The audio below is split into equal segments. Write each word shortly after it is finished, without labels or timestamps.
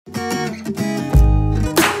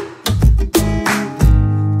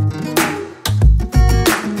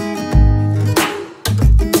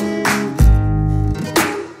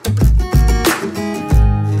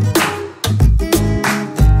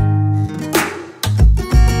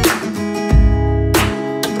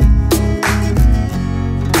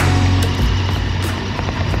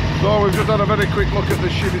very quick look at the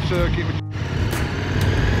Chimay circuit.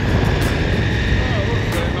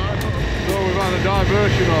 So we've had a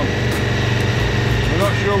diversion on. We're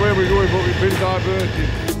not sure where we're going, but we've been diverted.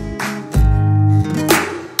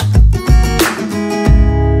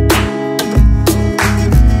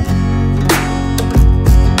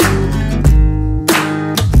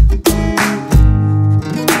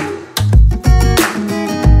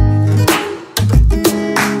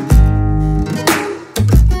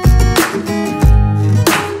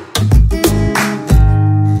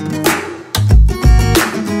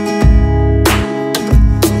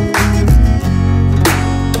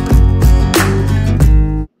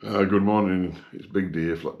 Good morning, it's Big D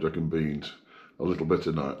here, Flapjack and Beans. A little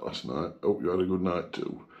better night last night. Hope you had a good night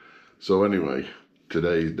too. So anyway,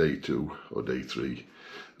 today is day 2 or day 3,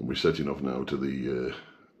 and we're setting off now to the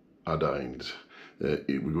Ardines.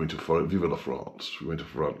 We're going to Vive la France. We're going to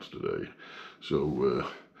France today. So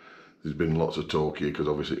there's been lots of talk here because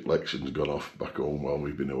obviously elections gone off back home while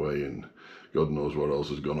we've been away, and God knows what else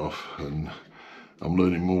has gone off. And I'm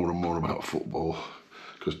learning more and more about football.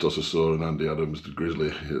 Because Tosasaw and Andy Adams, the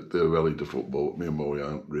Grizzly, they're well into football. Me and Moe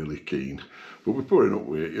aren't really keen. But we're putting up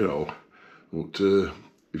with it, you know. But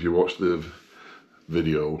if you watch the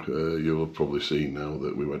video, you'll have probably seen now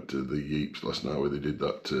that we went to the Yeeps last night where they did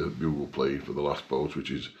that bugle playing for the last boat,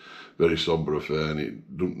 which is a very sombre affair and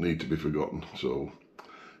it doesn't need to be forgotten. So,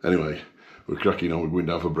 anyway, we're cracking on. We're going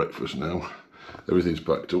down for breakfast now. Everything's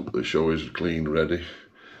packed up. The show is clean, ready.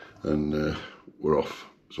 And we're off.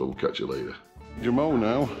 So we'll catch you later. Major Mo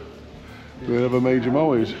now. Wherever Major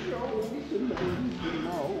Mo is.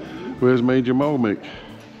 Where's Major Mo, Mick?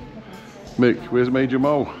 Mick, where's Major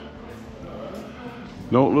Mo?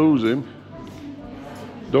 Don't lose him.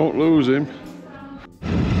 Don't lose him.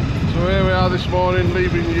 So here we are this morning,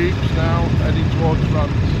 leaving Yeeps now, heading towards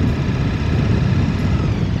France.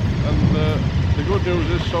 And the good news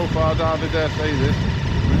is, so far, I hardly dare say this,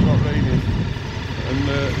 it's not raining. And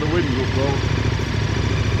the wind's up though.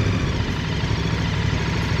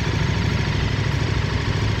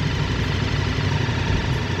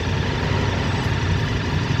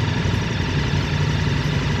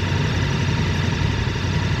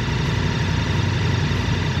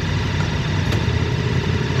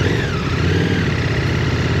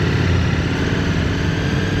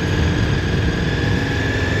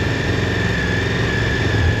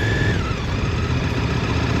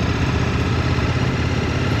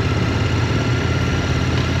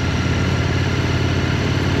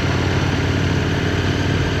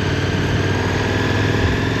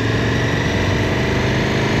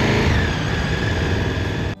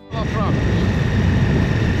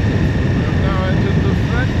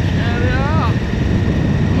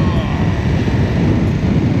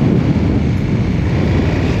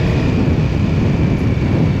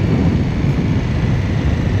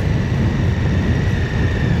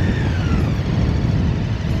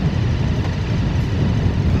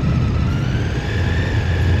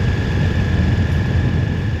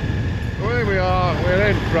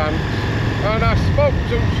 France, and I spoke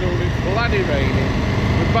too soon. It's bloody raining.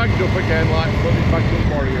 We're bagged up again like bloody bagged up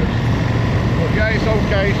warriors. But yeah, it's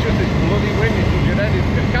okay. It's just this bloody wind. It does your head.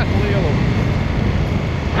 It's cattle here, look.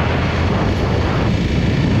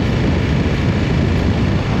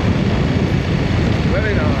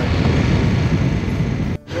 Very nice.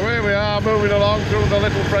 So here we are, moving along through the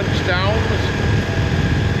little French towns.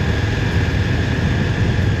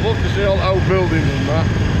 Love to see all the old buildings and that.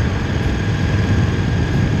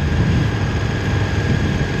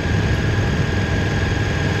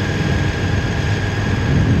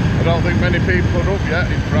 I don't think many people are up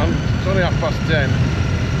yet in France. It's only 10:30.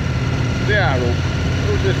 They are up.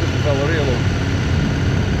 Who's this little fella here, look?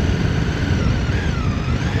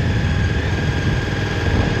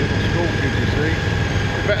 Little school kids, you see.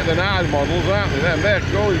 They're better than our models, aren't they? They're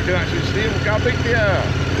cool. You can actually see them. Look how big they are.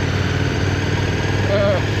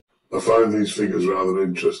 I find these figures rather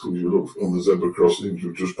interesting. You look on the zebra crossings,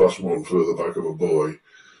 we've just passed one further back of a boy.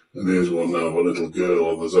 And here's one now of a little girl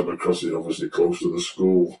on the zebra crossing, obviously close to the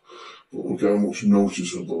school. But look how much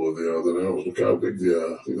noticeable they are than ours. Look how big they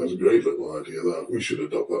are. I think that's a great little idea, that. We should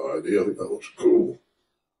adopt that idea. I think that looks cool.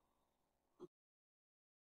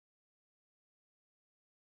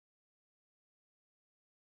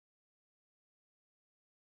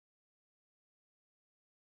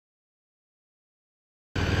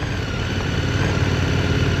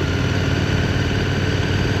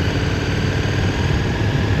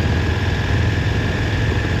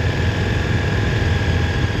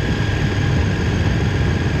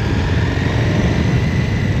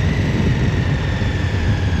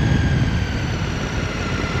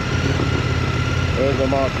 There's the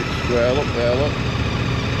market square, look there, look.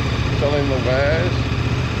 Selling the wares.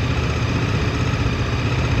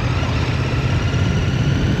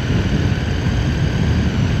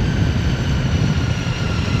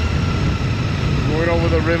 Going over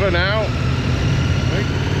the river now.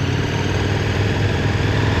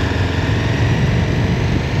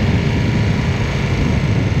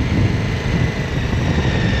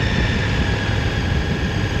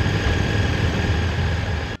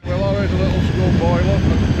 Well, there's a little schoolboy, look,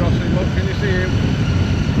 at the crossing, look, can you see him?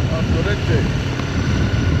 That's good, isn't it?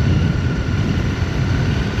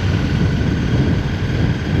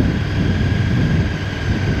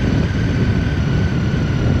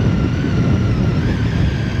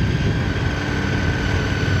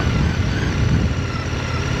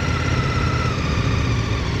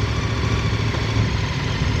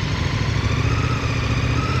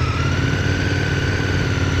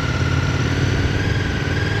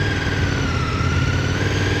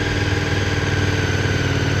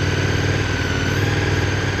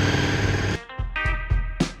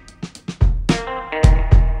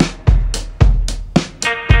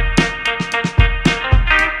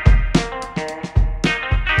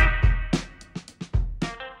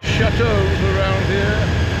 Chateaus around here.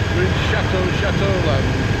 We're in Chateau land.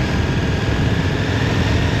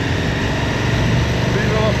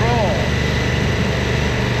 Vive la France!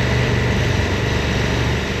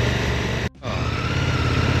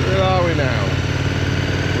 Where are we now?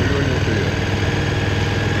 We're going up here.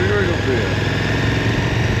 We're going up here.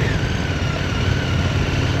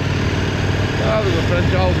 Ah, there's a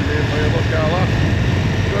French Aldi here for you, look how that.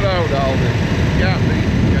 Good old Aldi. Can't beat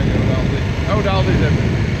any old Aldi. Old Aldi's everything.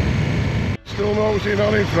 Still moseying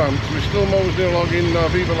on in France, we're still moseying along in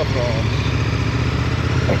Vive la France.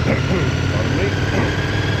 Pardon me.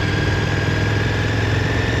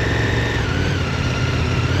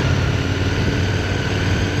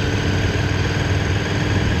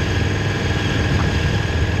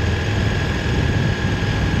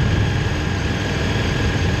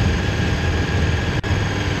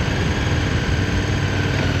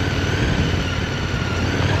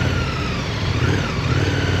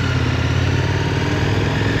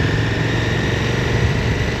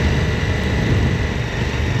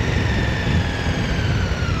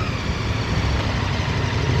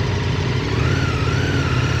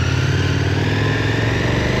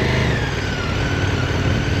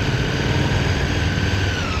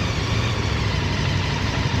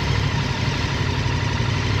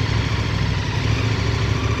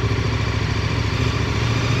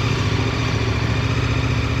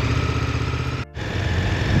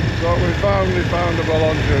 So we found a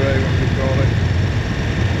boulangerie, what we call it.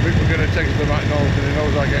 I think we're going to take it to McDonald's, and he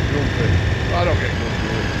knows I get grumpy. Well, I don't get grumpy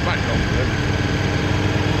with McDonald's then.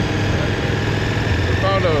 We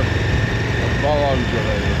found a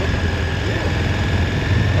boulangerie.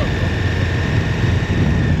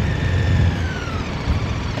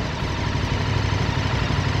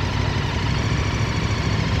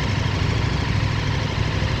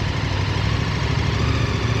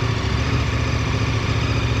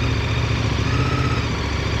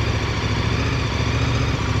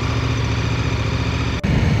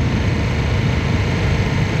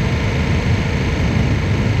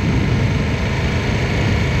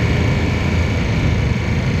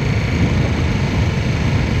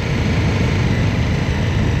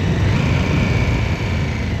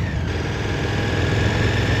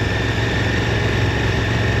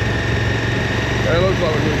 It looks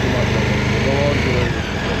like we're going to Match.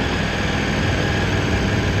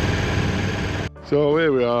 So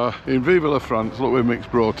here we are in Vive la France. Look where Mick's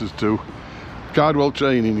brought us to. Cardwell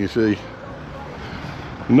training, you see.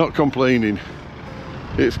 I'm not complaining.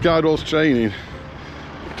 It's Cardwell's training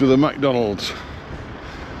to the McDonald's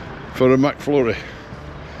for a McFlurry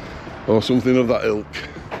or something of that ilk.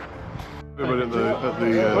 Everybody at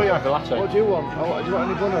the What do you want? Oh, do you want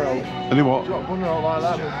any bunner rolls? Any what? Do you want bunner roll like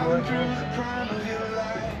that?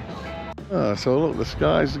 Ah, so look, the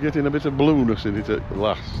sky's getting a bit of blueness in it at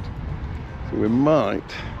last. So we might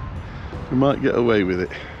get away with it.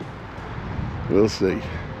 We'll see.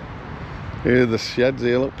 Here are the sheds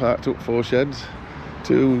here, look, parked up 4 sheds.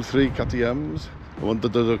 2, 3 KTMs, and 1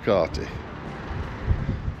 Ducati.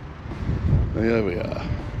 And here we are.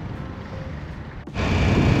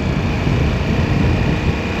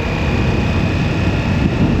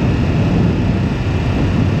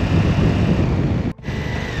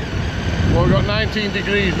 Well, we've got 19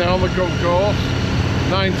 degrees now on the concourse.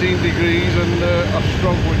 19 degrees and a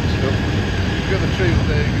strong wind still. Look at the trees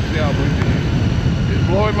there, you can see how windy it is. It's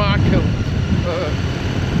blowing my kilt.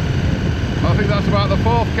 I think that's about the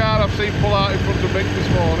 4th car I've seen pull out in front of Mick this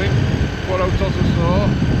morning. What out I saw.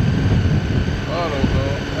 I don't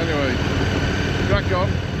know. Anyway, crack on.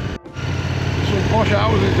 Some posh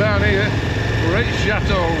houses down here. Great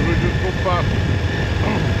chateaus we just come past.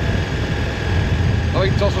 I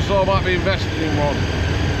think Tossasaw might be investing in one.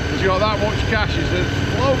 He's got that much cash, he says,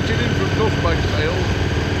 floating in from dust bag sales.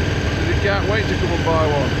 He can't wait to come and buy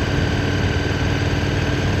one.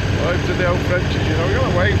 Wave to the old Frenchies, you know, you're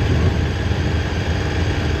gonna wave to them.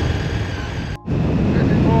 This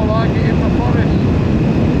is more like it in the forest,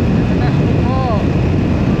 in the national park.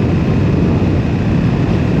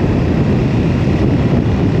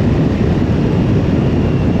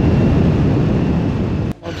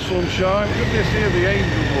 On sunshine, look at this here, the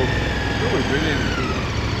angel wood. It's really brilliant.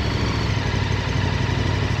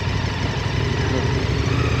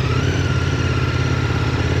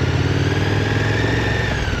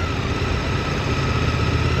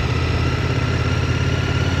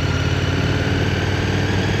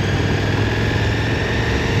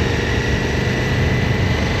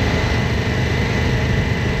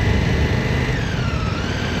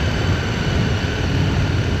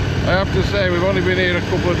 I have to say, we've only been here a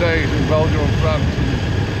couple of days in Belgium and France,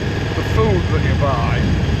 and the food that you buy,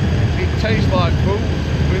 it tastes like food.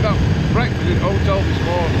 I mean, that breakfast in the hotel this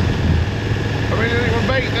morning, I mean, it was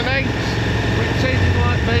bacon and eggs, but it tasted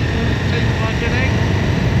like bacon and it tasted like an egg.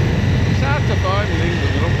 It's hard to find in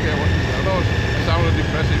England, I don't care what you say. I know it sounded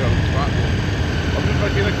depressing on the spot, I'm just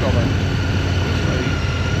making a comment. Just saying.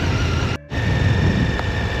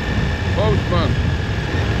 Postman.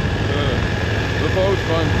 The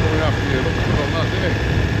postman coming after you, looks good on that, didn't he?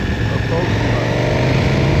 The postman.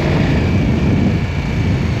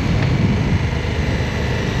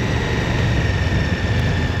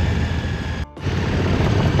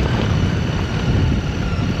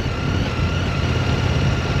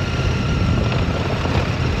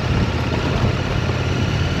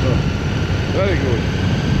 Very good.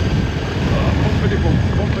 Bumpity bump,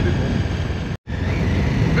 bumpity bump.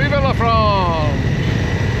 Vive la France!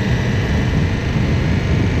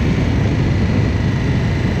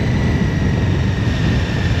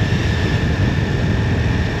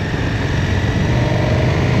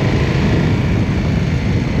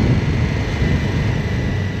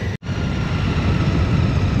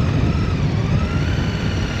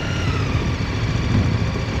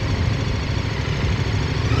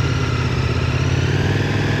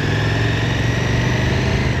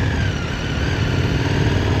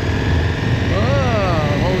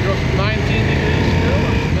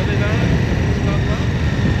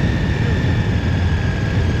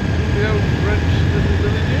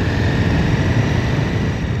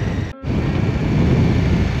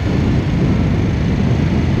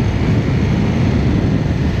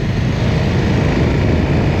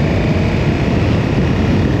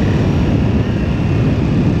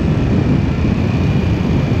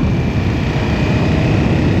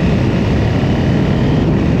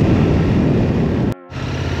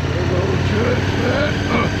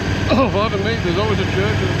 Pardon me, there's always a church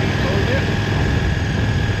in the beach over here.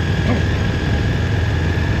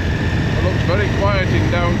 It looks very quiet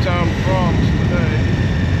in downtown France today.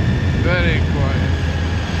 Very quiet.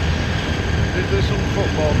 Is there some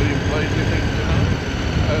football being played, do you think, tonight?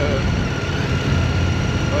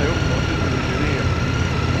 I hope not, isn't it, here?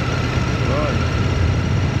 Right.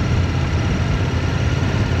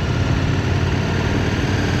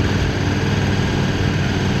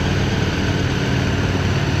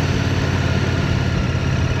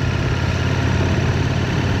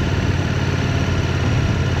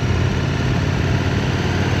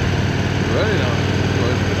 Very nice.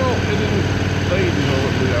 It's all hidden ladies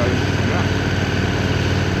over the ice. Yeah.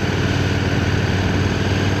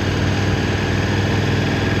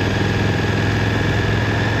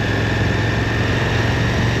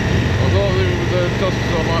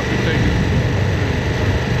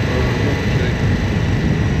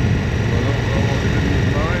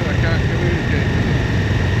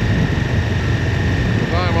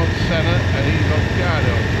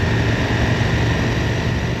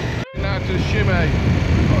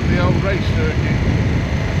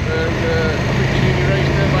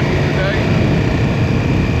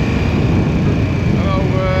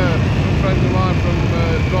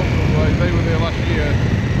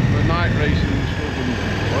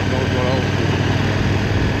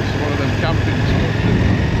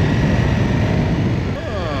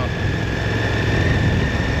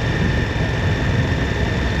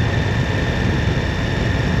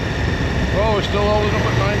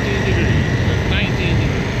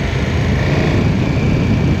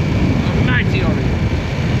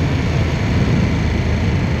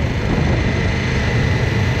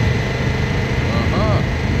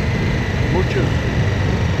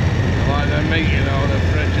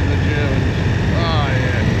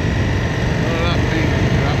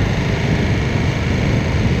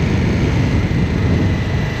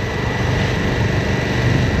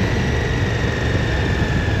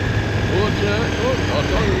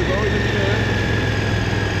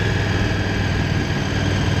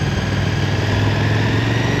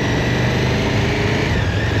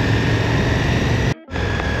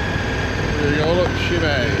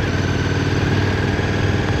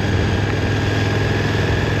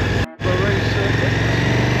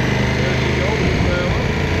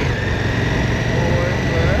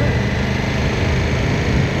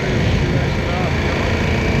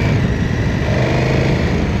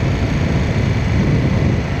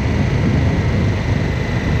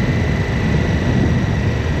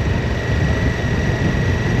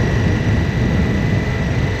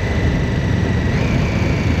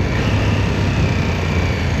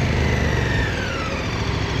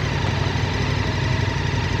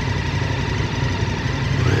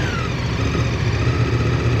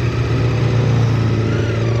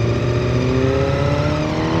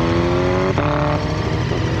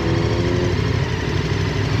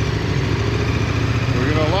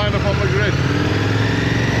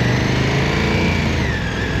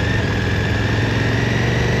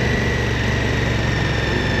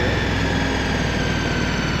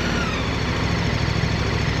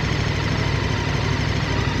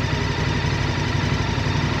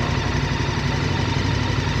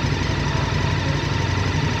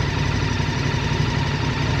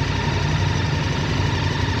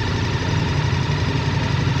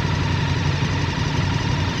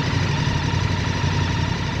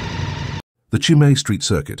 The Chimay Street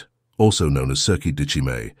Circuit, also known as Circuit de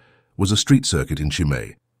Chimay, was a street circuit in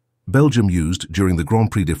Chimay. Belgium used during the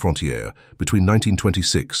Grand Prix des Frontières between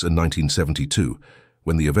 1926 and 1972,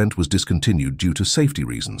 when the event was discontinued due to safety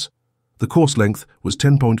reasons. The course length was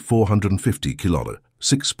 10.450 km,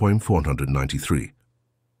 6.493.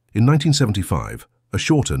 In 1975, a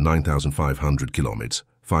shorter 9,500 km,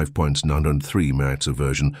 5.903 meters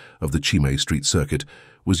version of the Chimay Street Circuit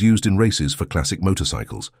was used in races for classic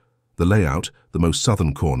motorcycles. The layout, the most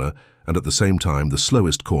southern corner, and at the same time the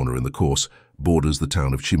slowest corner in the course, borders the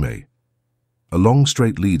town of Chimay. A long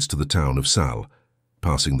straight leads to the town of Salles.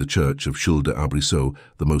 Passing the church of Chule d'Arbrisseau,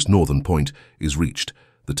 the most northern point is reached,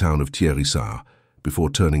 the town of Thierry-Sard, before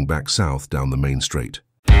turning back south down the main straight.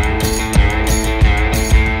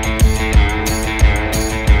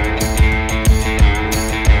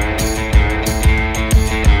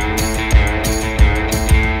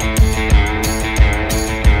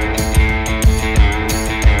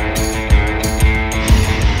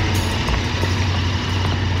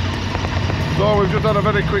 So we've just had a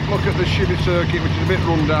very quick look at the Chimay circuit, which is a bit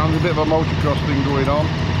run down. There's a bit of a motocross thing going on.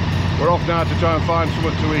 We're off now to try and find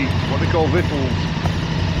something to eat, what they call victuals.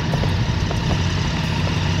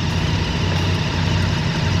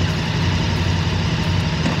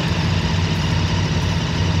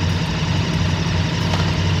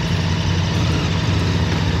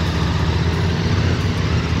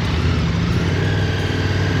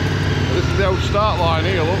 This is the old start line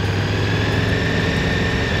here, look.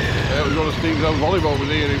 It was one of Steve's old volleyball was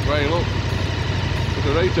here in Way, look. It's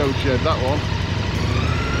a Rato shed, that one.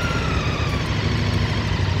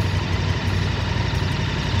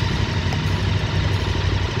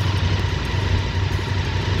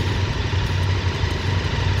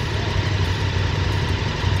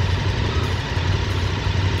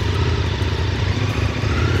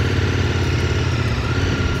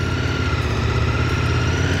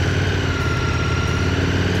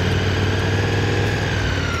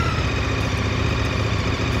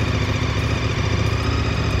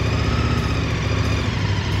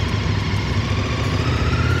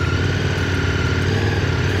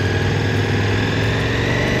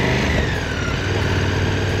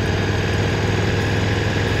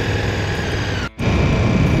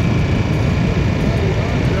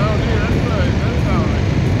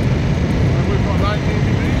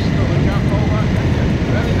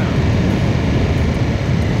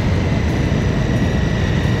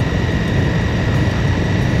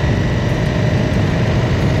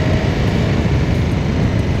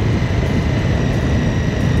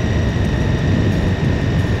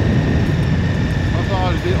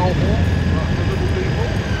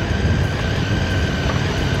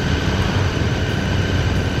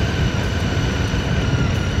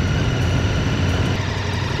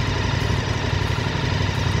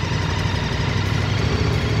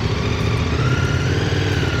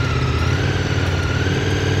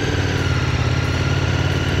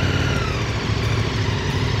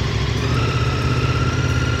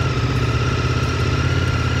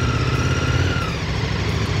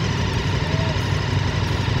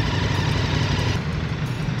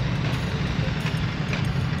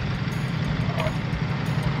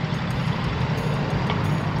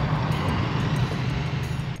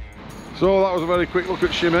 So that was a very quick look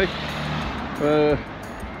at Chimay.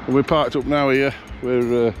 We're parked up now here.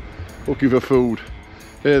 We're looking for food.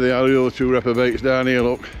 Here they are, the other two reprobates down here,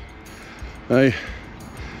 look. Hey.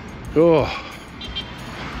 Oh.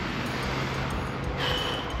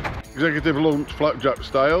 Executive lunch, flapjack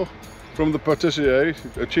style. From the patisserie,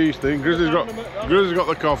 a cheese thing. Grizzly's got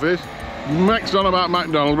the coffees. Mac's on about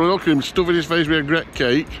McDonald's, but look at him stuffing his face with a great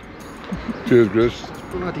cake. Cheers,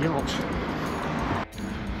 Grizz. Bloody hot.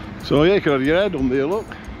 So yeah, you can have your head on there, look.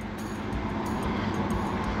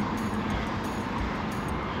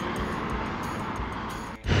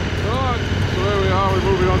 Right, so here we are, we're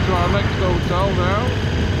moving on to our next hotel now.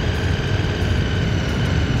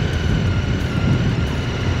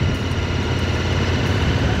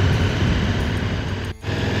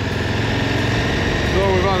 So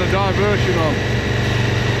we've had a diversion on.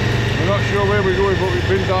 We're not sure where we're going, but we've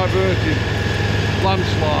been diverted.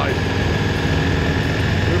 Landslide.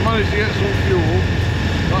 We've managed to get some fuel.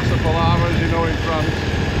 That's a palaver, as you know, in France,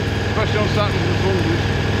 especially on Saturdays and Sundays.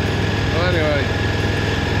 But anyway,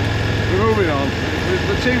 we're moving on.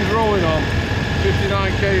 The team's rolling on.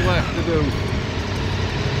 59k left to do.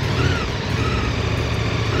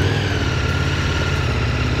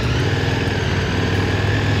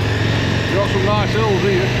 You've got some nice hills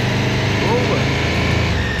here. Over.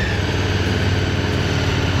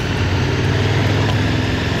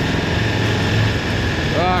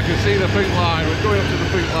 I can see the pink line. We're going up to the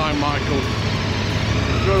pink line, Michael.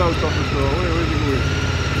 going out off the store? Where's he going?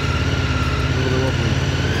 Over the waffle.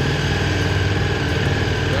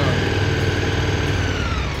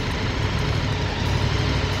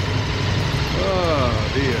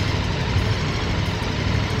 Ah, dear.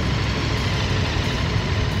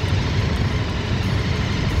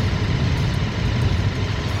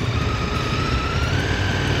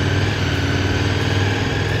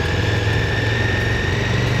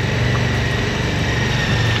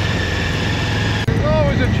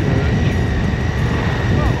 Always a church.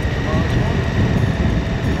 That looks a nice one.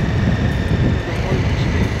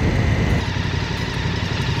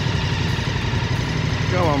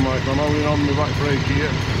 Come on, Mike, I'm holding on the back brake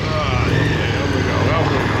here. Ah, here we go, here we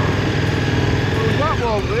go. Who's that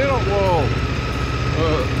wall? There, that wall.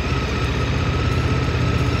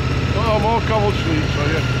 Oh, more cobbled streets for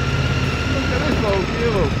you. Look at this road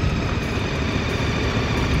here, look.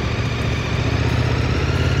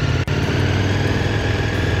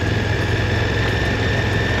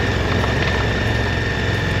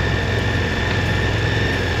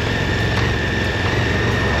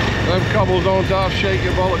 Them cobbles don't half shake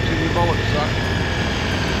your bollocks in your bollocks sack.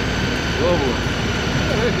 Lovely.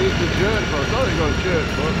 This is the church boat. I thought you got a church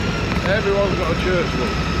boat. Everyone's got a church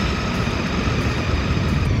boat.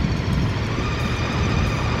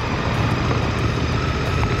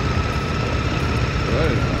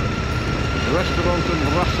 Very nice. Restaurant and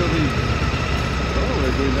brasserie. Oh,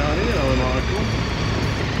 we're going down here now, Michael.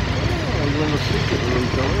 Oh, we're going to the secret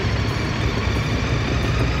route, are we?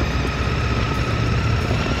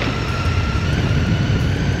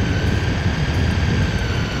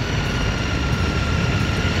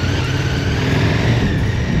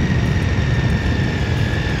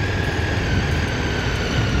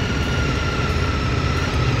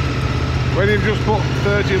 When you've just put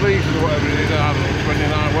 30 litres or whatever it is, I don't know,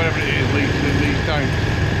 29, whatever it is, litres in these tanks,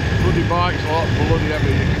 bloody bike's a lot bloody heavy.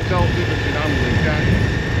 You can tell the difference in handling, can't you?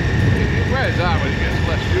 It wears out when it gets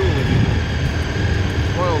less fuel in it.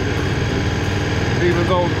 Spoiled it. Even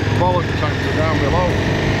though the bollock tanks are down below,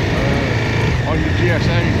 on your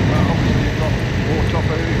GSAs and that, obviously you've got more top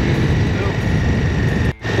heavy fuel still.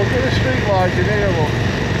 Look at the street lights in here, look.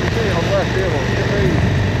 You see it on left here, look. Look at these.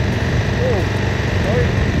 Oh,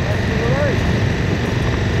 right. Right.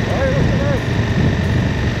 Right, look at that.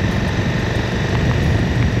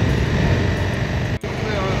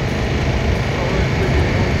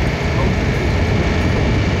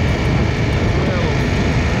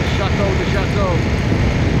 Chateau de Chateau.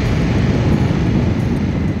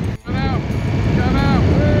 Come out. Come out.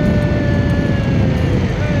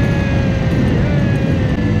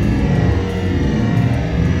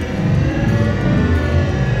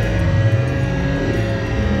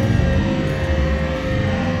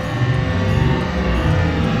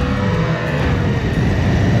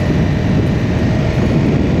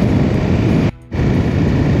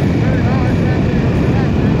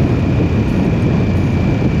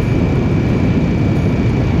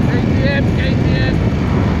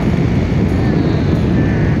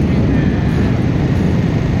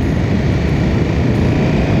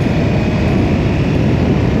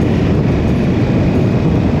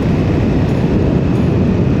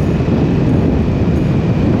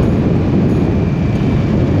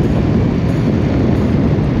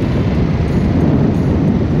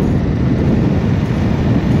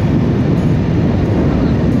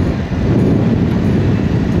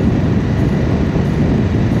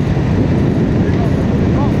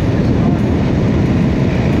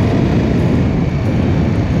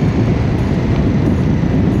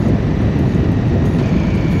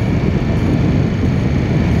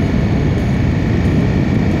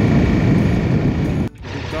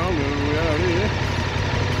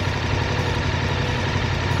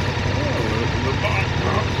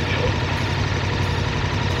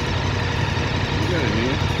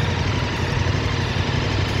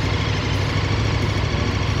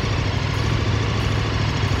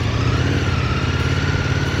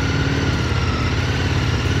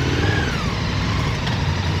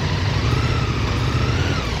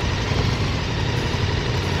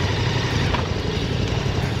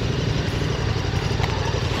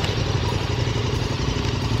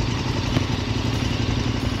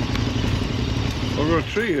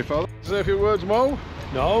 Tree if I say a few words, Mo?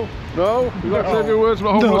 No. No? Would you like to say a few words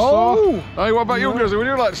about homeless store? Hey, what about you guys? Would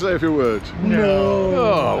you like to say a few words? No.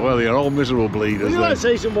 Oh, well, you're all miserable bleeders. Would you like to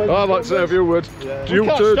say some words? I'd like to say a few words. Yeah. You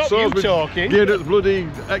Stop you talking. Getting at the bloody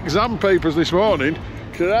exam papers this morning.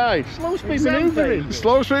 Christ. Slow speed manoeuvring.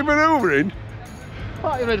 Slow speed manoeuvring?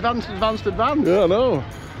 Part of advanced. Yeah, I know.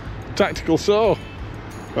 Tactical saw.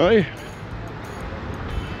 Hey?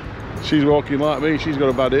 She's walking like me, she's got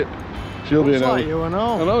a bad hip. She'll be Looks an like hour. you, I I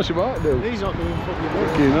know. know she might do. He's not doing fucking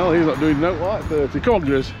Fucking hell, he's not doing no like 30. Come on,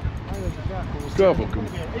 Grizz. Go on, come.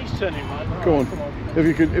 He's turning right. Come on.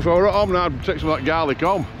 If I were at home now, I'd take some of that garlic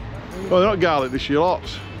home. Well, they're not garlic, they're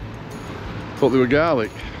shallots. Thought they were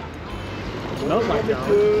garlic. Smells like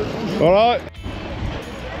garlic. All right.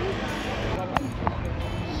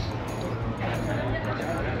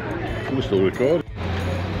 We're still recording.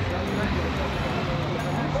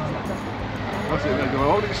 That's it, then.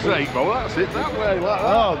 Hold it straight, Bo. That's it, that way, like that.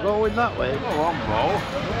 Oh, going that way. Come on, Bo.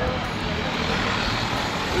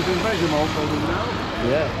 There's a major mode building now.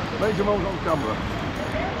 Yeah. Major mode on camera.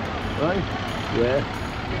 Right? Yeah.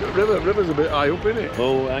 River's a bit high up, isn't it?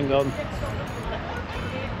 Oh, hang on.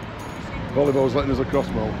 Volleyball's letting us across,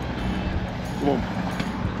 Mo. Come on.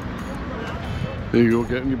 There you go,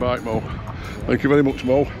 get on your bike, Mo. Thank you very much,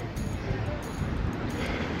 Mo.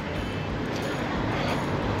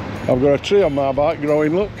 I've got a tree on my bike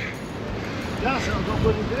growing, look. That's not got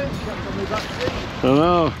bloody birds kept on my back seat. I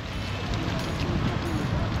know.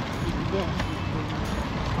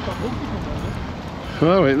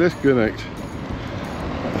 Oh, ain't this connect?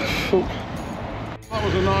 Fuck. That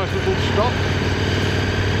was a nice little stop.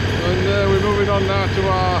 And we're moving on now to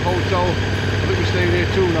our hotel. I think we're staying here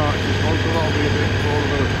 2 nights this month, so that'll be a bit more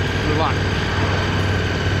of a relax.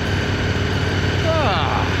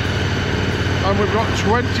 And we've got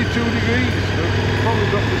 22 degrees. We've probably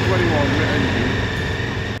got to 21 with engine.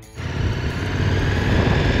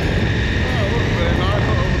 Oh, looks very nice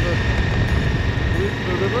over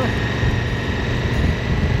the river.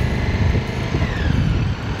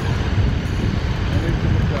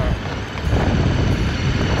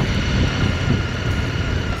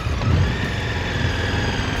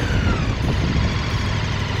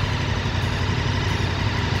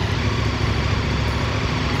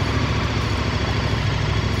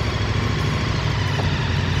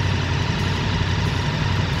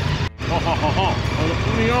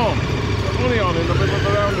 Money on in the middle of the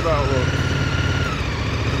roundabout, look.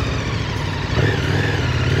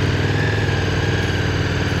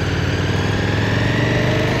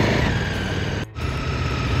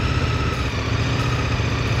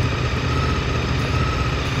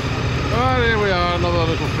 Right, here we are, another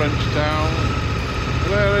little French town.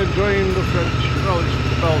 We're enjoying the French, well, it's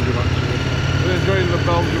Belgium actually. We're enjoying the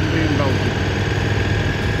Belgium being Belgium.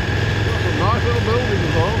 Got some nice little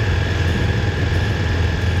buildings though.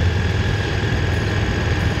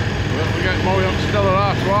 We get more on Stella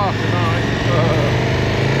Artois tonight.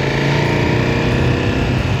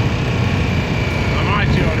 I'm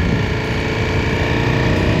mighty on it.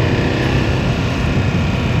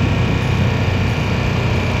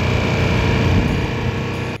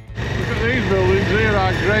 Look at these buildings here,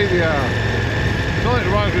 how great they are. I thought it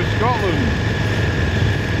reminds me of Scotland.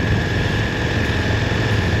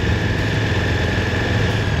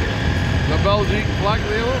 The Belgian flag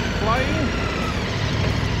there flying.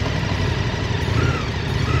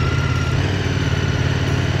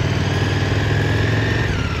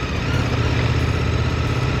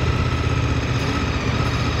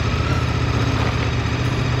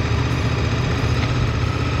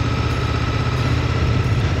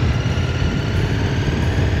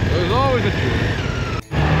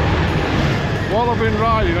 While I've been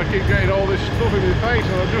riding, I keep getting all this stuff in my face,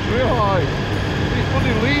 and I just realised these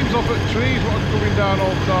bloody leaves off at trees what are coming down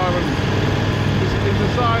all the time, and it's a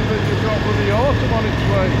sign that you've got bloody autumn on its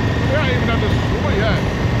way. We haven't even had a summer yet.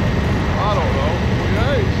 I don't know, but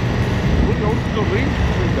yeah, it's bloody hundreds of leaves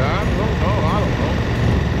coming down. I don't know, I don't know.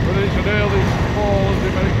 But it's an early fall, as the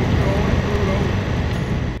Americans call it, who knows.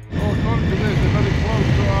 Well, according to this, they're very close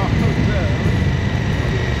to our hotel. I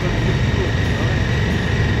think it's ridiculous, right?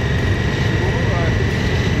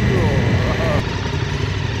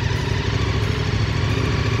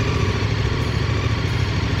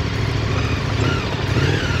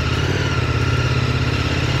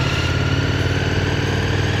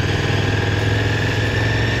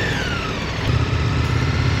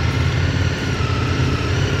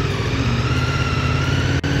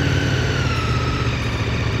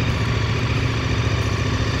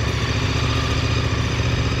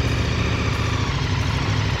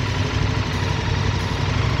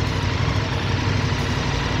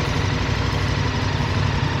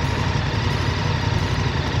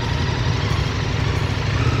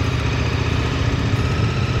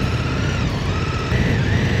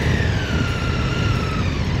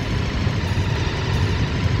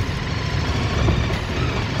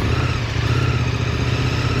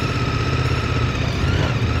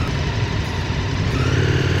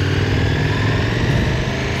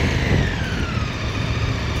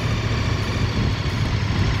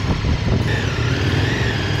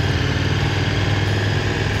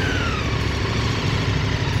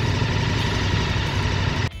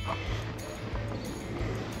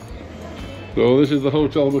 So this is the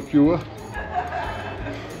Hotel Mercure.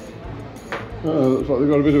 Looks like they've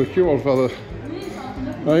got a bit of a queue on, Father.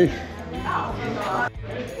 Hey?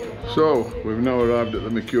 So, we've now arrived at the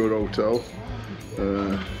Mercure Hotel.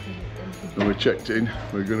 And we checked in.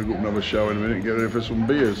 We're going to go up and have a shower in a minute and get ready for some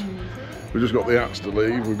beers. We've just got the hats to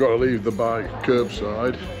leave. We've got to leave the bike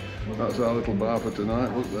curbside. That's our little bar for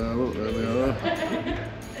tonight. Look, there they are.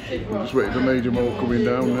 We're just waiting for Major Mo coming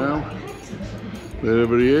down now. There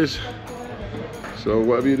he is. So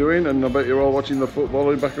whatever you're doing, and I bet you're all watching the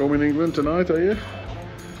football back home in England tonight, are you?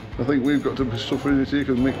 I think we've got to be suffering it here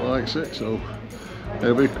because Mick likes it, so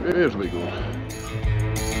it'll be good.